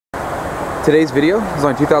Today's video is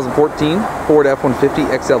on 2014 Ford F-150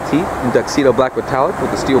 XLT in tuxedo black metallic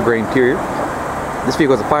with a steel gray interior. This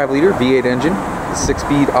vehicle has a 5-liter V8 engine,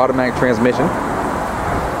 6-speed automatic transmission,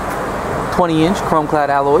 20-inch chrome-clad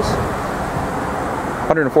alloys,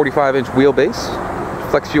 145-inch wheelbase,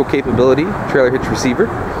 flex fuel capability, trailer hitch receiver,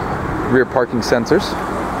 rear parking sensors,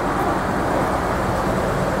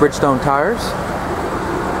 Bridgestone tires,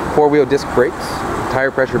 4-wheel disc brakes, tire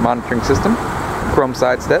pressure monitoring system, chrome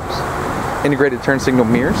side steps, integrated turn signal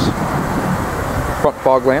mirrors, front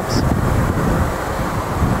fog lamps,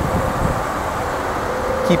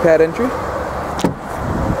 keypad entry,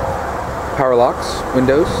 power locks,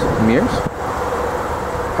 windows, and mirrors,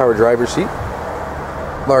 power driver's seat,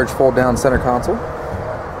 large fold down center console,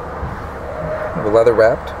 a leather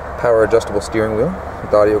wrapped power adjustable steering wheel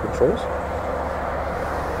with audio controls,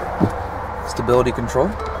 stability control,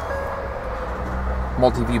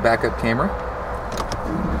 multi-view backup camera,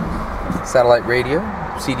 satellite radio,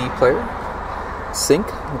 CD player, sync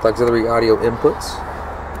with auxiliary audio inputs,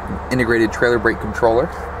 integrated trailer brake controller,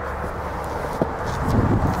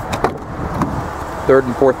 3rd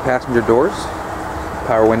and 4th passenger doors,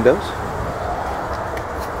 power windows,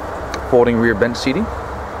 folding rear bench seating,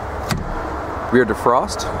 rear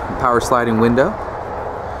defrost, power sliding window,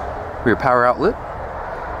 rear power outlet.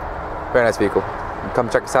 Very nice vehicle. Come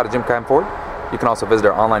check us out at Jim Keim Ford. You can also visit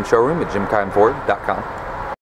our online showroom at jimkeimford.com.